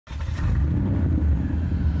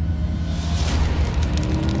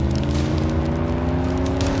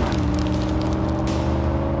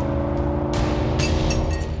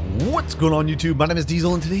going on YouTube? My name is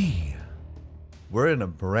Diesel and today we're in a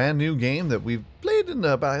brand new game that we've played in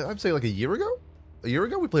about, I'd say like a year ago? A year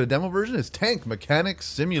ago we played a demo version. It's Tank Mechanic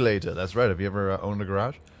Simulator. That's right. Have you ever owned a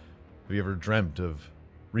garage? Have you ever dreamt of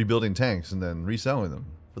rebuilding tanks and then reselling them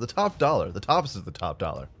for the top dollar? The tops is the top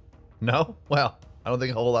dollar. No? Well, I don't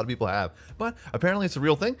think a whole lot of people have. But apparently it's a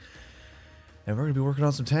real thing. And we're going to be working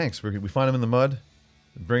on some tanks. We find them in the mud,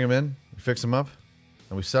 bring them in, we fix them up,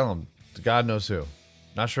 and we sell them to God knows who.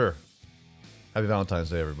 Not sure. Happy Valentine's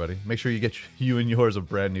Day, everybody. Make sure you get you and yours a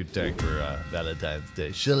brand new tank for Valentine's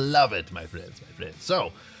Day. She'll love it, my friends, my friends.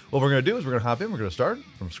 So, what we're going to do is we're going to hop in. We're going to start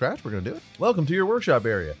from scratch. We're going to do it. Welcome to your workshop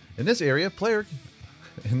area. In this area, player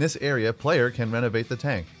can renovate the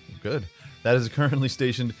tank. Good. That is currently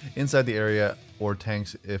stationed inside the area or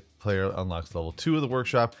tanks if player unlocks level 2 of the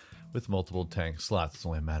workshop with multiple tank slots. It's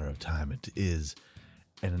only a matter of time. It is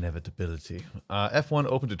an inevitability. F1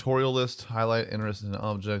 open tutorial list. Highlight interesting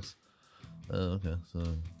objects. Okay, so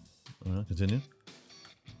continue.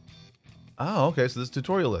 Oh, okay, so this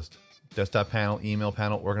tutorial list. Desktop panel, email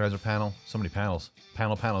panel, organizer panel. So many panels.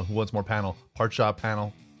 Panel. Who wants more panel? Part shop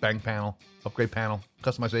panel, bank panel, upgrade panel,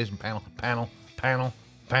 customization panel. I'm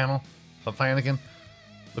planning again.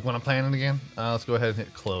 Look what I'm planning again. Let's go ahead and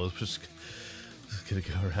hit close. Just get it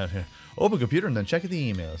go around here. Open computer and then check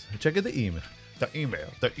the emails. Check the email. The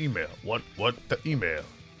email. What? The email.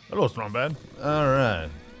 Hello, Strongbad. All right.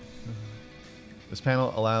 This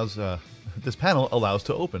panel allows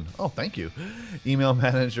to open. Oh, thank you. Email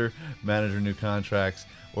manager, new contracts,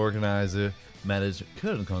 organizer, manage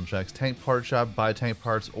current contracts, tank part shop, buy tank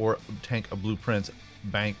parts or tank blueprints,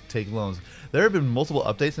 bank, take loans. There have been multiple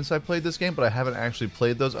updates since I played this game, but I haven't actually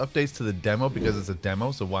played those updates to the demo because it's a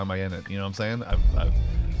demo, so why am I in it? You know what I'm saying?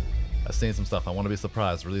 I've seen some stuff. I want to be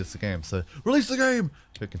surprised. Release the game. So, release the game!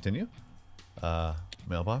 Hit continue.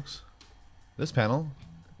 Mailbox. This panel.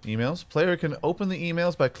 Emails. Player can open the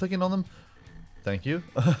emails by clicking on them. Thank you.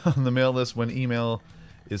 On the mail list, when email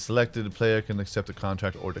is selected, the player can accept a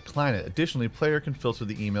contract or decline it. Additionally, player can filter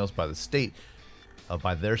the emails by the state.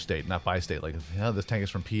 By their state, not by state. Like, yeah, this tank is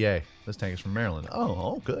from PA. This tank is from Maryland.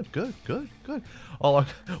 Oh, good.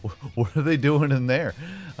 What are they doing in there?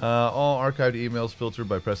 All archived emails filtered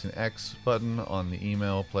by pressing X button on the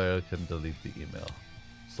email. Player can delete the email.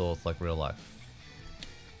 So it's like real life.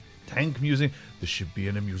 Tank museum. This should be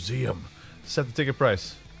in a museum. Set the ticket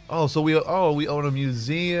price. Oh, so we own a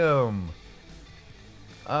museum.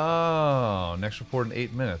 Oh, next report in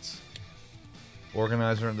 8 minutes.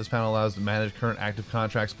 Organizer. This panel allows to manage current active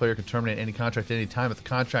contracts. Player can terminate any contract at any time. If the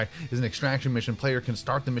contract is an extraction mission, player can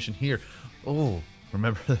start the mission here. Oh,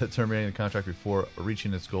 remember that terminating a contract before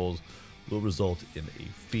reaching its goals will result in a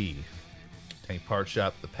fee. Tank part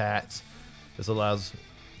shop. The PATs. This allows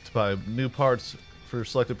to buy new parts for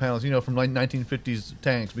selected panels. You know, from like 1950s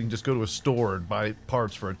tanks, we can just go to a store and buy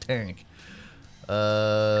parts for a tank.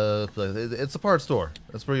 It's a parts store.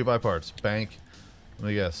 That's where you buy parts. Bank. Let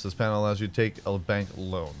me guess. This panel allows you to take a bank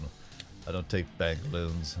loan. I don't take bank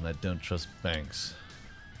loans, and I don't trust banks.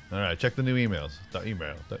 All right, check the new emails. The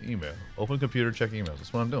email. Open computer, check emails.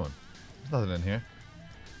 That's what I'm doing. There's nothing in here.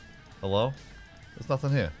 Hello? There's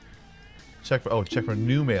nothing here. Check for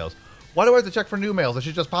new mails. Why do I have to check for new mails? It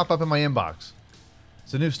should just pop up in my inbox.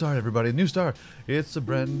 It's a new start, everybody. New start. It's a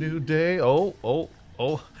brand new day. Oh.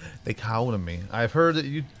 They calling me. I've heard that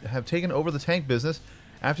you have taken over the tank business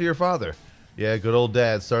after your father. Yeah, good old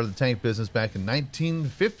dad started the tank business back in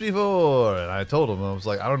 1954. And I told him, I was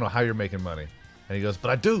like, I don't know how you're making money. And he goes,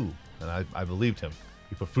 but I do. And I believed him.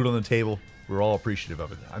 He put food on the table. We're all appreciative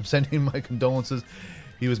of it. I'm sending my condolences.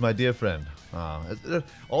 He was my dear friend.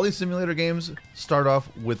 All these simulator games start off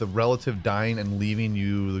with a relative dying and leaving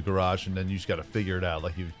you the garage, and then you just got to figure it out.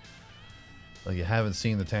 Like you haven't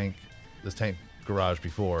seen this tank garage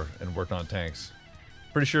before and worked on tanks.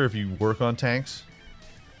 Pretty sure if you work on tanks.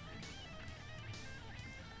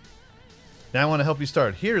 Now I want to help you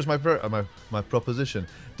start. Here's my proposition: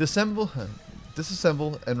 disassemble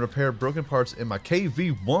and repair broken parts in my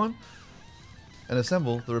KV1. And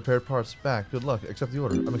assemble the repaired parts back. Good luck. Accept the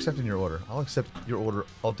order. I'm accepting your order. I'll accept your order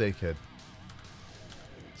all day, kid.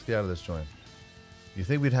 Let's get out of this joint. You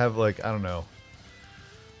think we'd have, like, I don't know,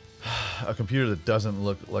 a computer that doesn't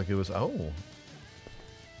look like it was, like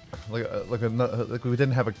we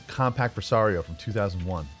didn't have a compact Presario from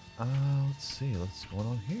 2001. Let's see. What's going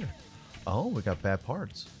on here? Oh, we got bad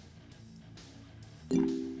parts.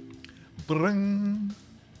 Bring.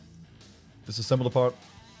 Disassemble the part.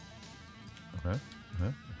 Okay.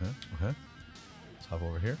 Let's hop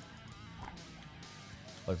over here.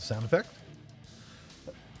 Like the sound effect.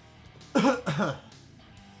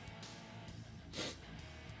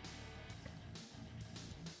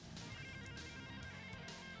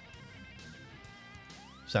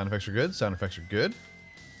 Sound effects are good. Sound effects are good.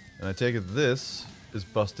 And I take it this is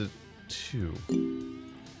busted too.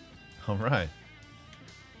 All right.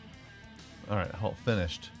 All right, halt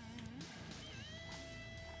finished.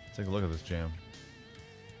 Take a look at this jam.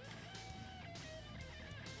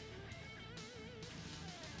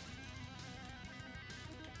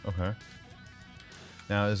 Okay.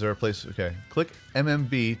 Now, is there a place? Okay. Click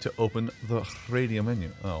MMB to open the radio menu.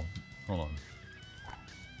 Oh, hold on.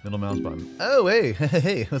 Middle mouse button. Oh, hey,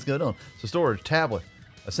 hey, what's going on? So storage, tablet,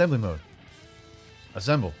 assembly mode.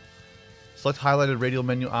 Assemble. Select highlighted radio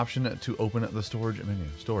menu option to open the storage menu.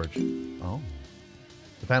 Storage. Oh.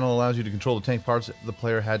 The panel allows you to control the tank parts the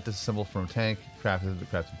player had disassembled from a tank. Crafted the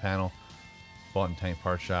crafting panel. Bought in tank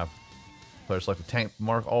part shop. Player select a tank.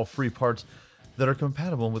 Mark all free parts that are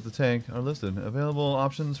compatible with the tank are listed. Available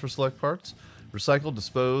options for select parts. Recycle,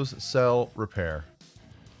 dispose, sell, repair.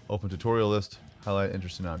 Open tutorial list. Highlight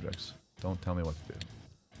interesting objects. Don't tell me what to do.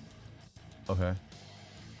 Okay.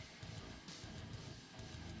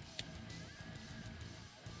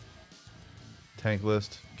 Tank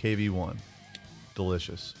list. KV1.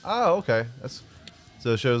 Delicious. Oh, okay. That's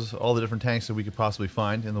so it shows all the different tanks that we could possibly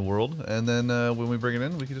find in the world, and then when we bring it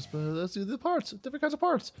in, we can just let's do the parts, different kinds of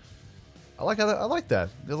parts. I like how that. I like that.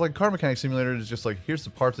 It's like Car Mechanic Simulator is just like here's the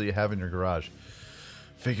parts that you have in your garage.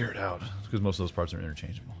 Figure it out, because most of those parts are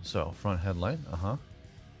interchangeable. So front headlight.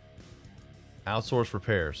 Outsource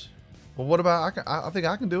repairs. Well, what about I think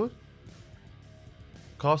I can do it.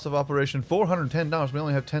 Cost of operation $410. We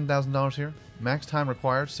only have $10,000 here. Max time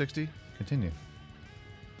required 60. Continue.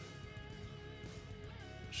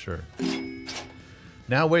 Sure.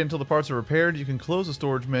 Now wait until the parts are repaired. You can close the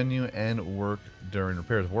storage menu and work during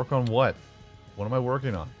repairs. Work on what? What am I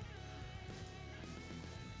working on?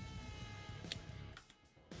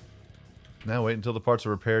 Now wait until the parts are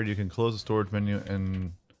repaired. You can close the storage menu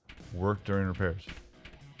and work during repairs.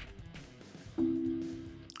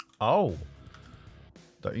 Oh.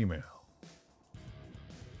 The email.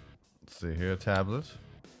 Let's see here. Tablet.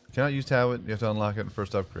 Cannot use tablet. You have to unlock it in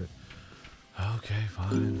first upgrade. Okay,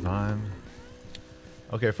 fine.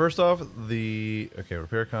 Okay, first off,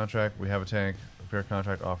 repair contract. We have a tank. Repair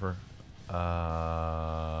contract offer.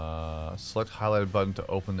 Select highlighted button to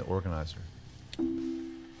open the organizer.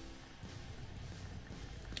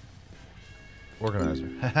 Organizer.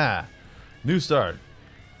 Haha. New start.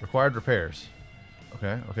 Required repairs.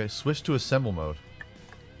 Okay. Switch to assemble mode.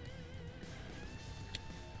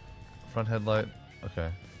 Front headlight.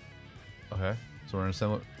 Okay. So we're in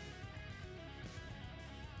assembly.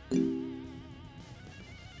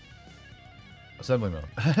 Assembly mode.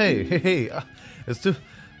 Hey. It's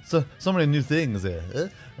so many new things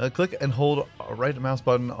there. Click and hold right mouse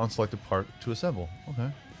button on selected part to assemble.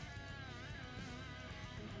 Okay.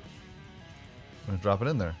 I'm gonna drop it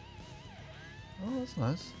in there. Oh, that's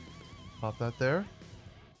nice. Pop that there.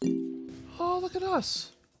 Oh, look at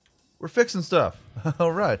us. We're fixing stuff.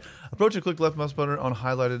 All right. Approach and click left mouse button on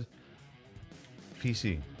highlighted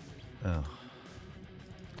PC. Oh.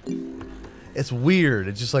 It's weird.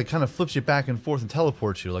 It just like kind of flips you back and forth and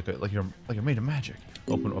teleports you like you're made of magic.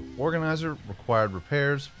 Open up organizer. Required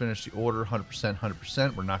repairs. Finish the order. 100%.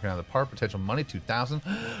 100%. We're knocking out the part. Potential money 2,000.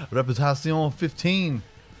 Reputation 15.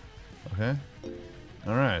 Okay.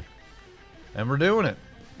 All right. And we're doing it.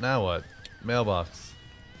 Now what? Mailbox.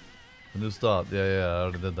 A new start. Yeah. I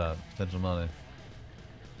already did that. Potential money.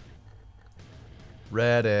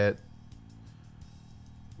 Reddit.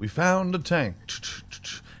 We found a tank.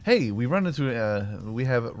 Hey, we have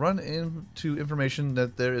run into information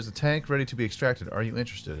that there is a tank ready to be extracted. Are you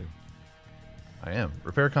interested? I am.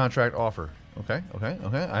 Repair contract offer. Okay.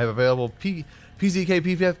 I have available PZK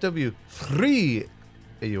PFW 3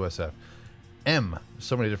 AUSF. M.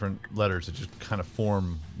 So many different letters that just kind of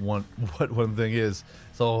form what one thing is.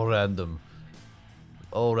 It's all random.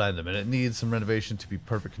 And it needs some renovation to be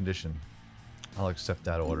perfect condition. I'll accept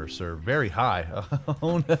that order, sir. Very high.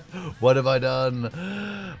 Oh, no. What have I done?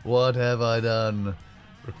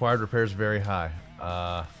 Required repairs very high.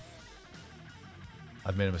 I've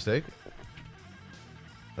made a mistake.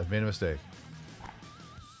 We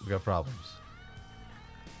got problems.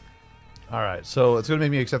 Alright, so it's going to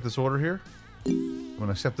make me accept this order here. I'm going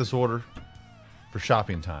to accept this order for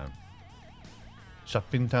shopping time.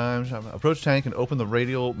 Approach tank and open the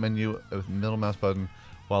radial menu with middle mouse button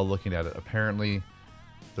while looking at it. Apparently,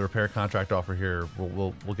 the repair contract offer here,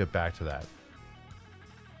 we'll get back to that.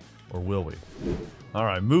 Or will we?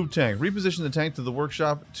 Alright, move tank. Reposition the tank to the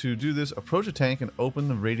workshop. To do this, approach a tank and open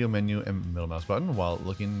the radio menu and middle mouse button while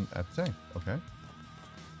looking at the tank. Okay.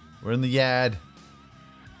 We're in the yard.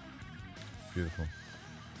 Beautiful.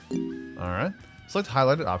 Alright. Select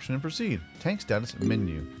highlighted option and proceed. Tank status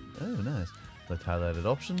menu. Oh, nice. Select highlighted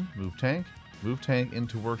option. Move tank. Move tank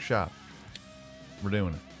into workshop. We're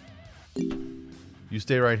doing it. You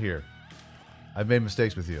stay right here. I've made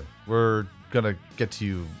mistakes with you. We're gonna get to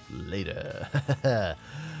you later.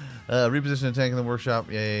 Reposition the tank in the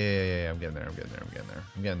workshop. Yeah. I'm getting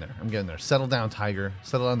there. Settle down, Tiger.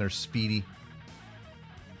 Settle down there, Speedy.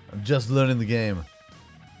 I'm just learning the game.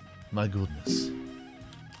 My goodness.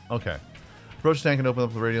 Okay. Approach tank and open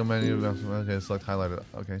up the radial menu. Okay, select highlighted.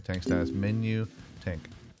 Okay, tank status menu. Tank.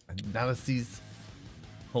 Analyses.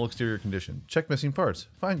 Whole exterior condition. Check missing parts.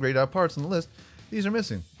 Find grayed out parts on the list. These are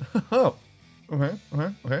missing. Oh. Okay.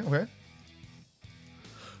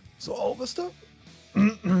 So all this stuff?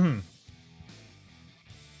 So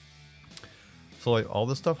like all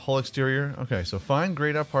this stuff, hull exterior. Okay, so find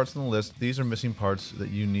grayed out parts on the list. These are missing parts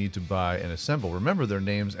that you need to buy and assemble. Remember their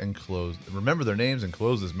names and close. Remember their names and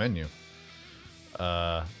close this menu.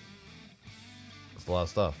 That's a lot of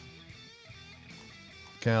stuff.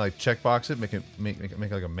 Can I like checkbox it? Make it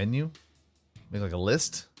like a menu. Make like a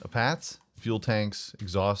list of paths, fuel tanks,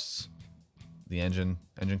 exhausts, the engine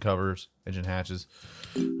covers, engine hatches.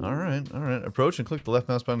 All right. Approach and click the left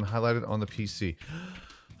mouse button highlighted on the PC.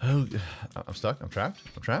 Oh, I'm stuck. I'm trapped.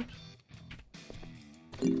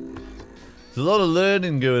 There's a lot of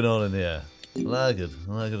learning going on in here. I like it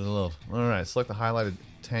a lot. All right, select the highlighted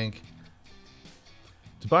tank.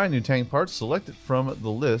 To buy new tank parts, select it from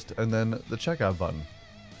the list and then the checkout button.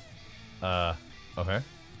 Okay.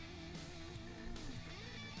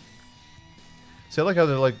 See, I like how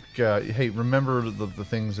they're like, hey, remember the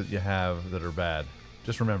things that you have that are bad.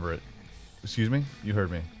 Just remember it. Excuse me? You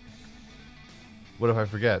heard me. What if I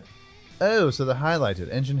forget? Oh, so they're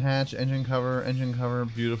highlighted. Engine hatch, engine cover,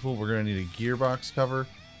 beautiful. We're going to need a gearbox cover.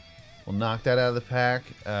 We'll knock that out of the pack.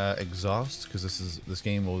 Exhaust, because this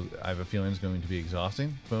game will, I have a feeling, is going to be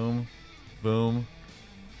exhausting. Boom. Boom.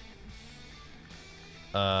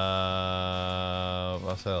 What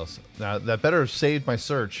else? Now, that better have saved my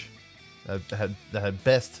search. That had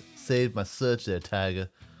best saved my search there, Tiger.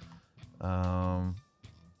 Let's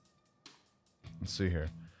see here.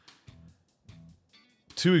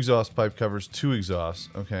 2 exhaust pipe covers, 2 exhausts.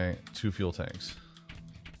 Okay, 2 fuel tanks.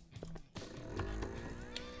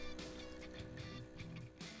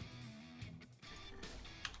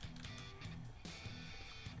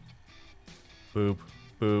 Boop,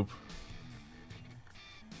 boop.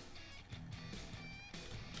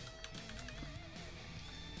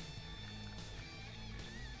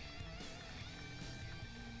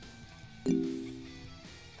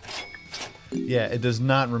 Yeah, it does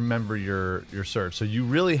not remember your search. So you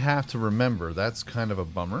really have to remember. That's kind of a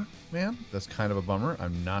bummer, man. That's kind of a bummer.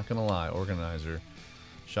 I'm not going to lie. Organizer.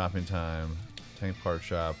 Shopping time. Tank part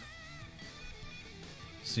shop.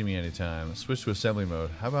 See me anytime. Switch to assembly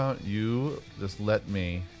mode. How about you just let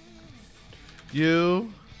me...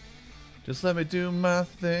 You just let me do my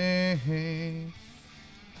thing.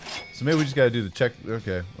 So maybe we just gotta do the check.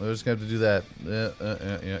 Okay, we're just gonna have to do that.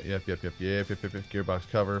 Yep. Gearbox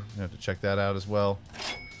cover. We have to check that out as well.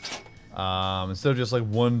 Instead of just like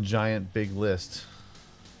one giant big list.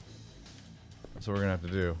 That's what we're gonna have to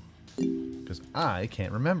do. Because I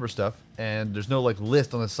can't remember stuff, and there's no like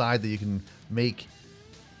list on the side that you can make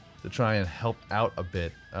to try and help out a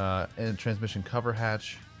bit. And transmission cover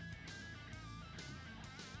hatch.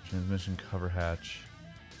 Transmission cover hatch.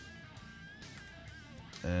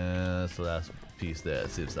 That's the last piece there,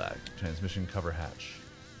 it seems like. Transmission cover hatch.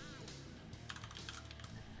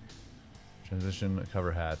 Transmission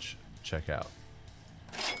cover hatch. Check out.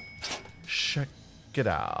 Check it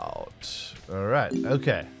out. Alright,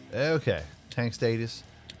 okay. Okay. Tank status.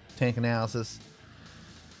 Tank analysis.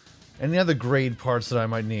 Any other grade parts that I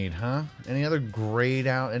might need, huh? Any other grade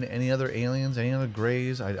out? Any other aliens? Any other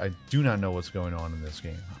grays? I do not know what's going on in this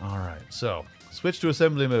game. Alright, so. Switch to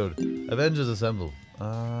assembly mode. Avengers assemble.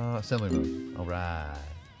 Assembly mode. Alright.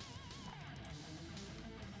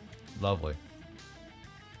 Lovely.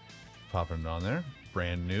 Popping it on there.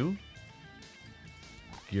 Brand new.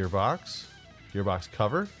 Gearbox. Gearbox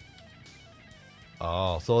cover.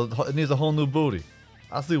 Oh, so it needs a whole new booty.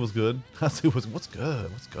 I see what's good. I see what's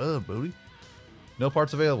good. What's good, booty? No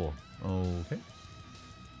parts available. Okay.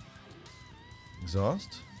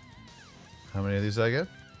 Exhaust. How many of these did I get?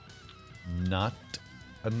 Not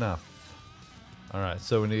enough. Alright,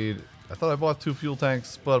 so we need... I thought I bought 2 fuel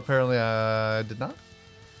tanks, but apparently I did not.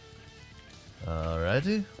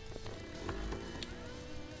 Alrighty.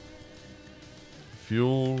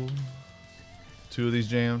 Fuel. 2 of these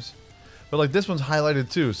jams. But like this one's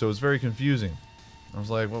highlighted too, so it's very confusing. I was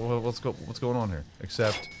like, what's going on here?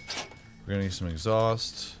 Except we're gonna need some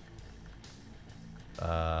exhaust.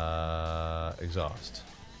 Exhaust.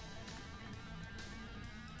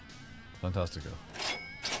 Fantastico.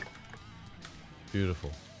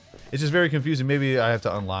 Beautiful. It's just very confusing. Maybe I have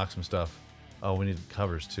to unlock some stuff. Oh, we need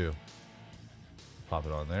covers too. Pop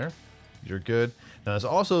it on there. You're good. Now there's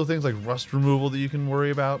also things like rust removal that you can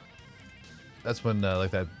worry about. That's when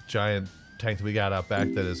like that giant tank that we got out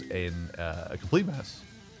back that is a complete mess.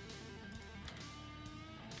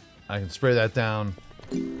 I can spray that down.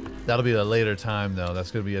 That'll be a later time though.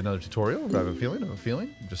 That's going to be another tutorial. I have a feeling. I'm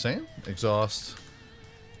just saying. Exhaust.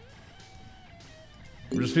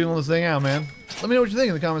 We're just feeling this thing out, man. Let me know what you think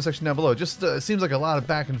in the comment section down below. Just it seems like a lot of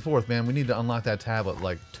back and forth, man. We need to unlock that tablet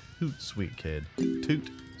like toot sweet, kid. Toot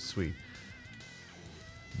sweet.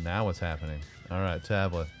 Now what's happening? All right,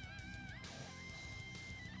 tablet.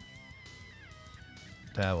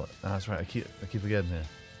 Tablet. Oh, that's right. I keep forgetting it.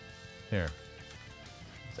 Here.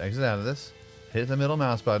 Let's exit out of this. Hit the middle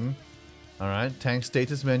mouse button. All right. Tank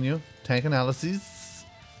status menu. Tank analysis.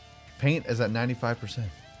 Paint is at 95%.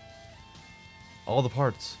 All the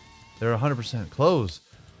parts. They're 100%. Close.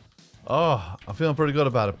 Oh, I'm feeling pretty good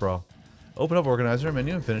about it, bro. Open up organizer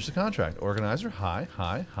menu and finish the contract. Organizer. High.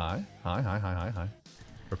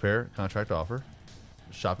 Prepare contract offer.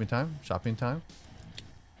 Shopping time.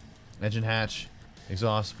 Engine hatch.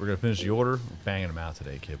 Exhaust. We're gonna finish the order. We're banging them out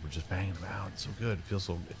today, kid. We're just banging them out. It's so good. It feels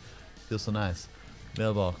so good. It feels so nice.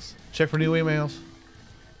 Mailbox. Check for new emails.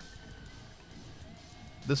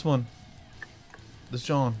 This one. This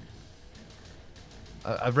John.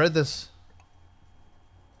 I've read this.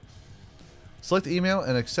 Select email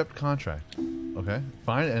and accept contract. Okay.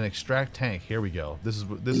 Find and extract tank. Here we go. This is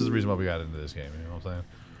the reason why we got into this game. You know what I'm saying?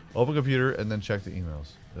 Open computer and then check the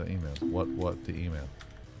emails. What the email?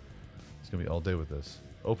 It's gonna be all day with this.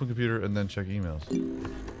 Open computer and then check emails.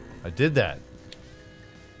 I did that.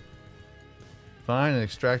 Find and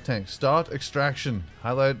extract tank. Start extraction.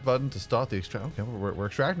 Highlight button to start the extract. Okay, we're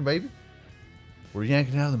extracting, baby. We're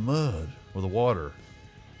yanking out of the mud or the water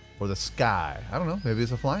or the sky. I don't know. Maybe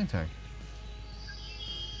it's a flying tank.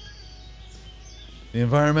 The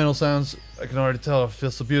environmental sounds, I can already tell, it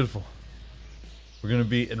feels so beautiful. We're going to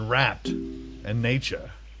be enwrapped in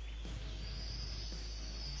nature.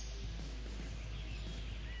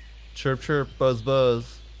 Chirp, chirp, buzz,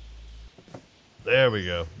 buzz. There we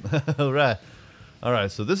go. All right. All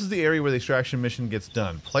right, so this is the area where the extraction mission gets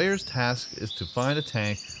done. Player's task is to find a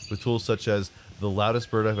tank with tools such as the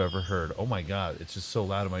loudest bird I've ever heard. Oh my god, it's just so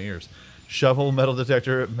loud in my ears. Shovel, metal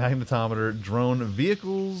detector, magnetometer, drone,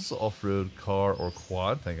 vehicles, off-road, car, or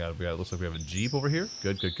quad. Thank god, it looks like we have a Jeep over here.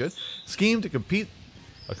 Good. Scheme to complete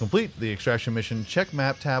the extraction mission. Check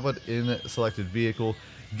map tablet in selected vehicle.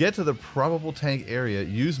 Get to the probable tank area.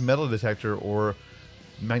 Use metal detector or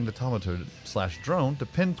magnetometer/drone to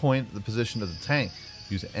pinpoint the position of the tank.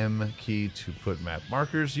 Use M key to put map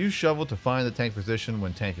markers. Use shovel to find the tank position.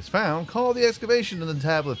 When tank is found, call the excavation in the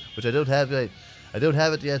tablet, which I don't have yet. I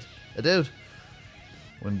don't.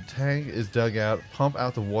 When tank is dug out, pump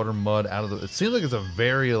out the water mud out of the... It seems like it's a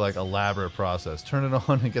very like elaborate process. Turn it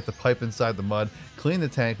on and get the pipe inside the mud. Clean the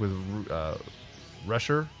tank with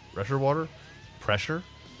Resher water? Pressure?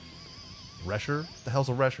 Resher? The hell's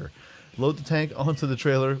a Resher? Load the tank onto the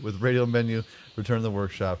trailer with radio menu. Return to the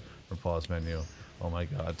workshop or pause menu. Oh my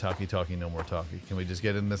god, talkie, no more talkie. Can we just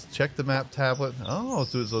get in this? Check the map tablet. Oh,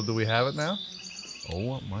 so do we have it now?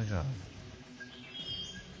 Oh my god.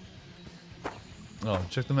 Oh,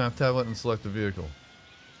 check the map tablet and select the vehicle.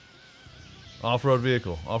 Off-road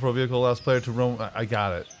vehicle. Off-road vehicle allows player to roam. I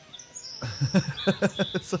got it.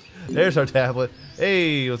 So, there's our tablet.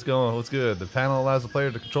 Hey, what's going on? What's good? The panel allows the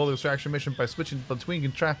player to control the extraction mission by switching between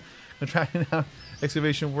contracting out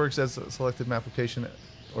excavation works as a selected map location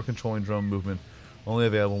or controlling drone movement. Only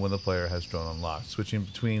available when the player has drone unlocked. Switching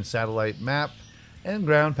between satellite map and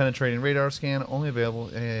ground penetrating radar scan. Only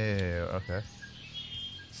available. Yeah, okay.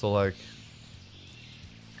 So like,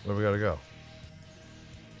 where we gotta go?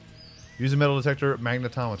 Use a metal detector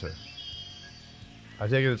magnetometer. I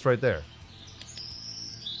take it it's right there.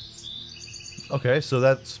 Okay, so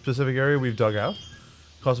that specific area we've dug out.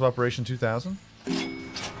 Cost of operation 2,000.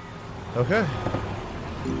 Okay.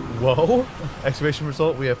 Whoa. Excavation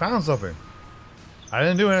result. We have found something. I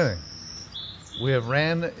didn't do anything. We have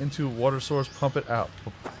ran into water source. Pump it out.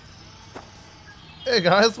 Hey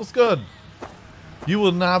guys, what's good? You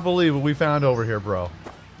will not believe what we found over here, bro.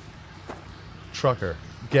 Trucker.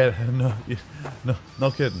 Get it.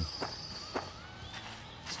 No kidding.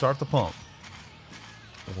 Start the pump.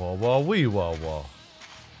 Whoa. Look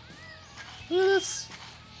at this.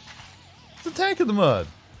 It's a tank in the mud.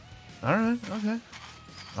 Alright, okay.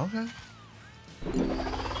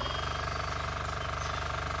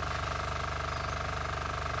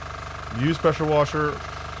 Use pressure washer.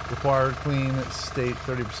 Required clean state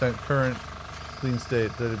 30% current. Clean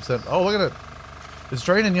state 30%. Oh, look at it. It's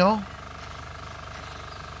draining, y'all.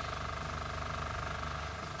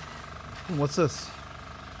 What's this?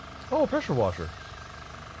 Oh, pressure washer.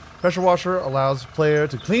 Pressure washer allows player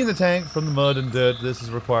to clean the tank from the mud and dirt. This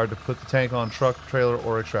is required to put the tank on truck, trailer,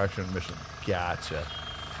 or extraction mission. Gotcha.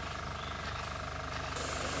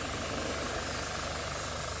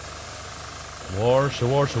 Wash,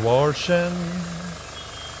 wash, washing.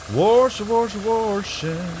 Wash, wash,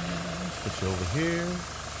 washing. Put you over here.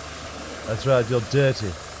 That's right, you're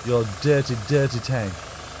dirty. You're a dirty, dirty tank.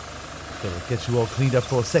 Gonna get you all cleaned up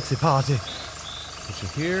for a sexy party. Put you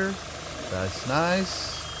here. That's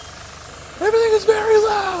nice. Everything is very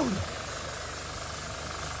loud.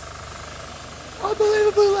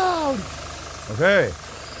 Unbelievably loud. Okay.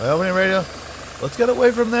 My opening radio. Let's get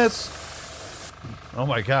away from this. Oh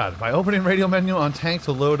my god. My opening radio menu on tank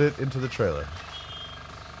to load it into the trailer.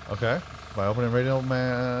 Okay. My opening radio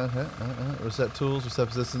reset tools, reset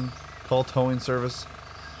position, call towing service.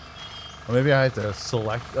 Or maybe I have to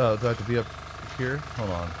select, do I have to be up here? Hold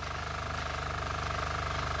on.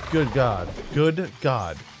 Good God. Good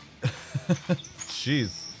God.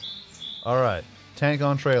 Jeez. Alright. Tank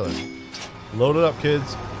on trailer. Load it up,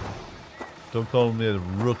 kids. Don't call me a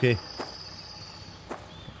rookie.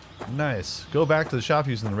 Nice. Go back to the shop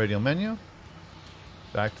using the radio menu.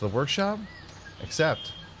 Back to the workshop.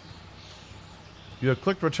 Accept. You have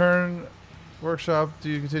clicked return workshop. Do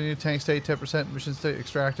you continue? Tank state 10%. Mission state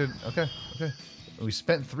extracted. Okay. Okay. We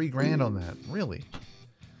spent $3 grand on that. Really?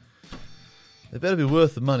 It better be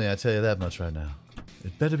worth the money. I tell you that much right now.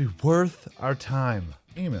 It better be worth our time.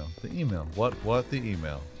 Email. The email. What? The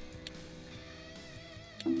email.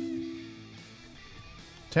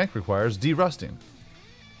 Tank requires derusting.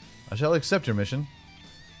 I shall accept your mission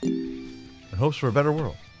in hopes for a better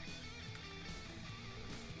world.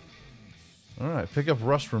 Alright, pick up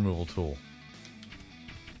rust removal tool.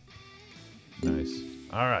 Nice.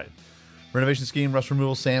 Alright. Renovation scheme, rust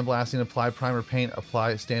removal, sandblasting, apply primer paint,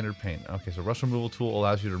 apply standard paint. Okay, so rust removal tool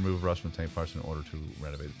allows you to remove rust from tank parts in order to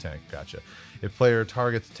renovate the tank. Gotcha. If player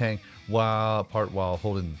targets the tank while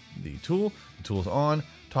holding the tool is on,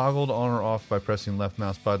 toggled on or off by pressing left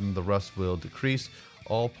mouse button, the rust will decrease.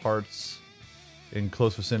 All parts in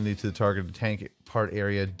close vicinity to the targeted tank part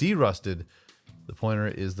area derusted. The pointer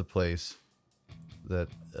is the place that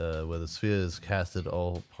where the sphere is casted.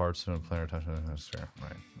 All parts from a player touch on the sphere.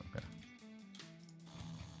 Right. Okay.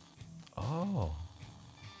 Oh.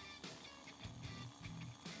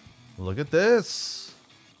 Look at this.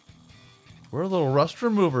 We're little rust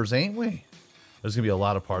removers, ain't we? There's gonna be a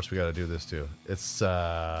lot of parts we gotta do this to. It's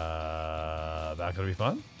not gonna be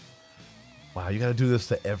fun. Wow, you gotta do this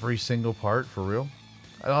to every single part for real?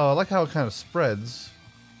 Oh, I like how it kind of spreads.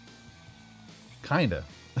 Kinda.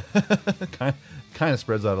 kind of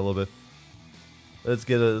spreads out a little bit. Let's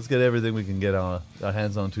get everything we can get on our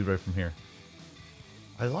hands on to right from here.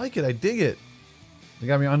 I like it. I dig it. They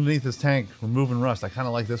got me underneath this tank removing rust. I kind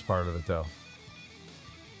of like this part of it though.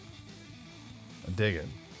 I dig it.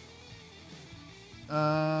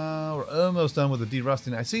 We're almost done with the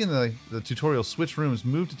derusting. I see in the tutorial, switch rooms,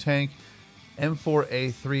 move to tank.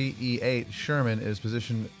 M4A3E8 Sherman is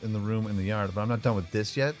positioned in the room in the yard, but I'm not done with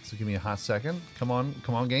this yet, so give me a hot second. Come on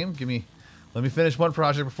game. Let me finish one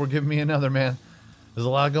project before giving me another, man. There's a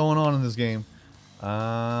lot going on in this game.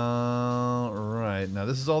 Right. Now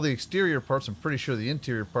this is all the exterior parts. I'm pretty sure the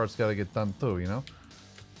interior parts gotta get done too, you know?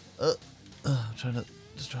 I'm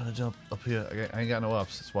just trying to jump up here. I ain't got no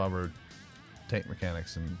ups. That's why we're tank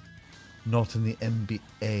mechanics and not in the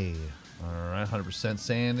MBA. Alright, 100%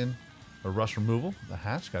 sanding. Or rust removal, the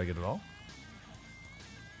hatch, gotta get it all.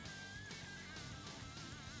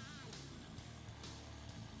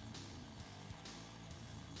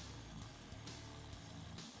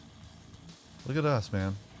 Look at us,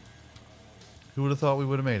 man. Who would have thought we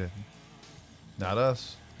would have made it? Not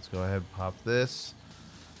us. Let's go ahead and pop this.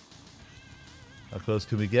 How close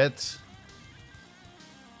can we get?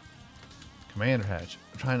 Commander hatch.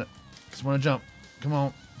 I'm trying to... just want to jump. Come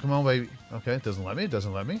on, baby. Okay, it doesn't let me.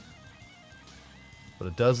 But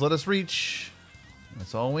it does let us reach.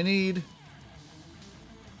 That's all we need.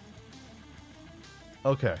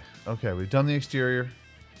 Okay, we've done the exterior.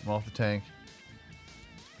 I'm off the tank.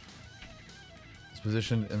 It's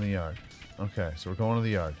positioned in the yard. Okay, so we're going to the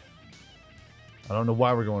yard. I don't know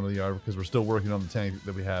why we're going to the yard, because we're still working on the tank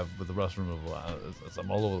that we have with the rust removal. I'm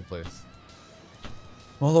all over the place.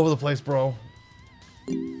 I'm all over the place, bro.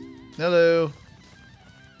 Hello.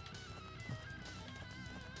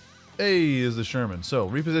 Hey, is the Sherman. So,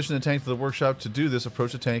 reposition the tank to the workshop. To do this,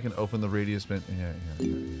 approach the tank and open the radius bin. Yeah.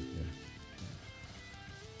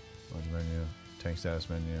 Launch menu. Tank status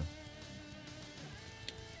menu.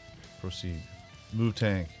 Proceed. Move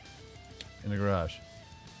tank. In the garage.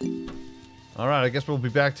 Alright, I guess we'll be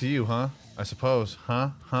back to you, huh? I suppose. Huh?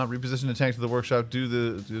 Reposition the tank to the workshop. Do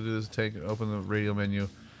this tank. Open the radio menu.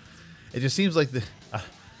 It just seems like I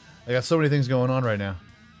got so many things going on right now.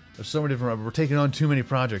 There's so many different... We're taking on too many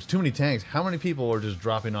projects. Too many tanks. How many people are just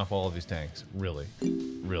dropping off all of these tanks? Really?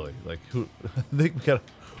 Really? Like, who... I think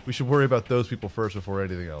we should worry about those people first before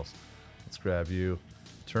anything else. Let's grab you.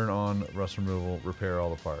 Turn on rust removal. Repair all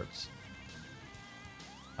the parts.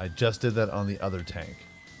 I just did that on the other tank.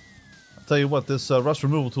 I'll tell you what, this rust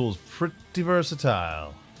removal tool is pretty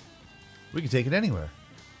versatile. We can take it anywhere.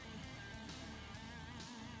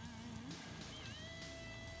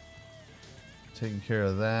 Taking care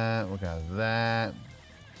of that. We got that.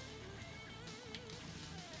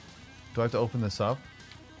 Do I have to open this up?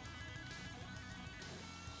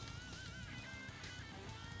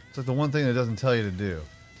 It's like the one thing that doesn't tell you to do.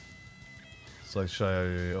 It's like, should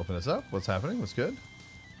I open this up? What's happening? What's good?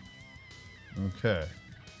 Okay.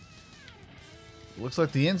 Looks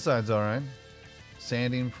like the inside's alright.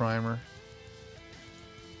 Sanding, primer.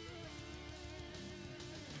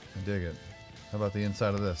 I dig it. How about the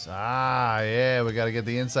inside of this? Ah, yeah, we gotta get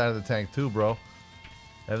the inside of the tank too, bro.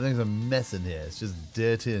 Everything's a mess in here. It's just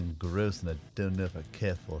dirty and gross, and I don't know if I'm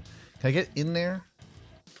careful. Can I get in there?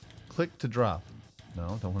 Click to drop.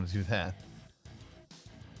 No, don't want to do that.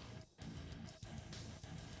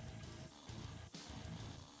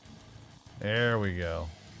 There we go.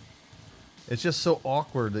 It's just so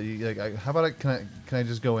awkward that you like. How about can I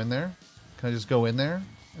just go in there? Can I just go in there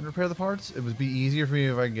and repair the parts? It would be easier for me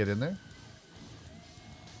if I can get in there.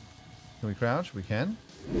 Can we crouch? We can.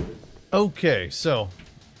 Okay, so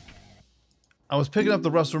I was picking up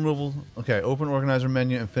the rust removal. Okay, open organizer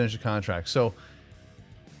menu and finish the contract. So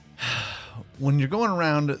when you're going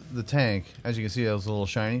around the tank, as you can see, it was a little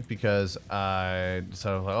shiny because I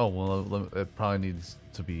decided, like, oh well, it probably needs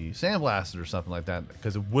to be sandblasted or something like that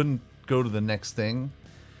because it wouldn't go to the next thing.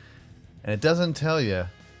 And it doesn't tell you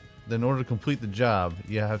that in order to complete the job,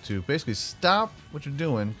 you have to basically stop what you're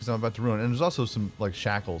doing because I'm about to ruin it. And there's also some like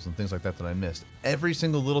shackles and things like that that I missed. Every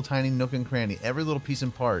single little tiny nook and cranny, every little piece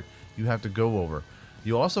and part you have to go over.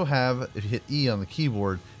 You also have, if you hit E on the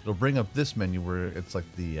keyboard, it'll bring up this menu where it's like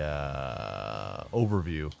the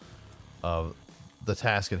overview of the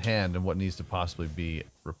task at hand and what needs to possibly be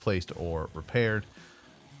replaced or repaired,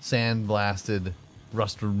 sandblasted,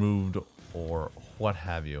 rust removed, or what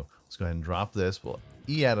have you. Let's go ahead and drop this. We'll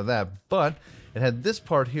E out of that, but it had this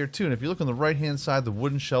part here too, and if you look on the right hand side, the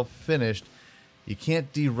wooden shelf finished, you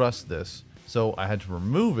can't de-rust this. So I had to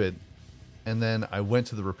remove it, and then I went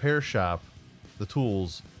to the repair shop, the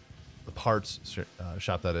tools, the parts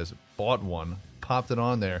shop that is, bought one, popped it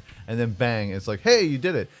on there, and then bang, it's like, hey, you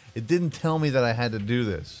did it. It didn't tell me that I had to do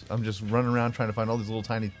this. I'm just running around trying to find all these little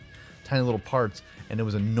tiny little parts, and it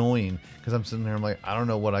was annoying because I'm sitting there, I'm like, I don't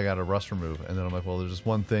know what I got to rust remove, and then I'm like, well, there's just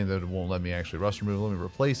one thing that won't let me actually rust remove. Let me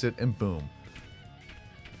replace it, and boom,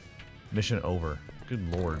 mission over.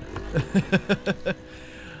 Good lord.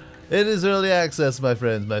 It is early access, my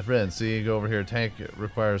friends. See, you go over here. Tank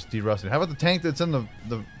requires derusting. How about the tank that's in the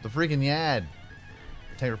freaking yad?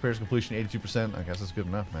 Tank repairs completion 82%. I guess that's good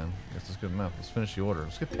enough, man. I guess that's good enough. Let's finish the order.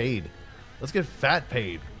 Let's get paid. Let's get fat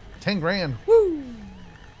paid. 10 grand. Woo!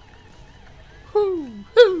 Woo!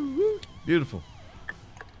 Woo! Beautiful.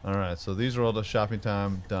 All right, so these are all the shopping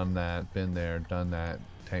time. Done that. Been there. Done that.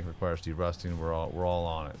 Tank requires derusting. We're all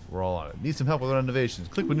on it. We're all on it. Need some help with our innovations.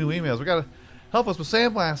 Click with new emails. We gotta help us with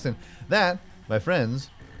sandblasting. That, my friends,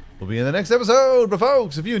 will be in the next episode. But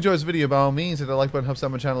folks, if you enjoyed this video, by all means, hit that like button. Helps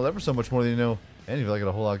out my channel ever so much more than you know. And if you like it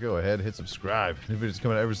a whole lot, go ahead, hit subscribe. New videos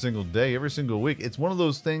coming out every single day, every single week. It's one of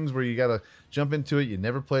those things where you gotta jump into it. You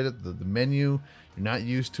never played it. The menu, you're not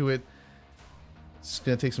used to it. It's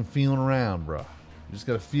gonna take some feeling around, bro. You just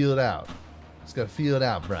gotta feel it out. Just gotta feel it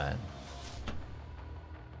out, Brian.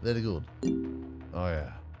 Very good. Oh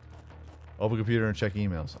yeah. Open computer and check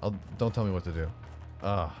emails. Don't tell me what to do.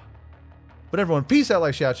 But everyone, peace out,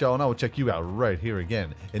 like, shout, y'all, and I will check you out right here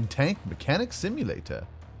again in Tank Mechanic Simulator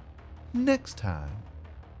next time.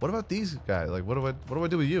 What about these guys? Like, what do I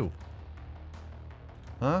do with you?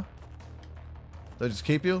 Huh? Do I just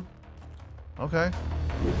keep you? Okay.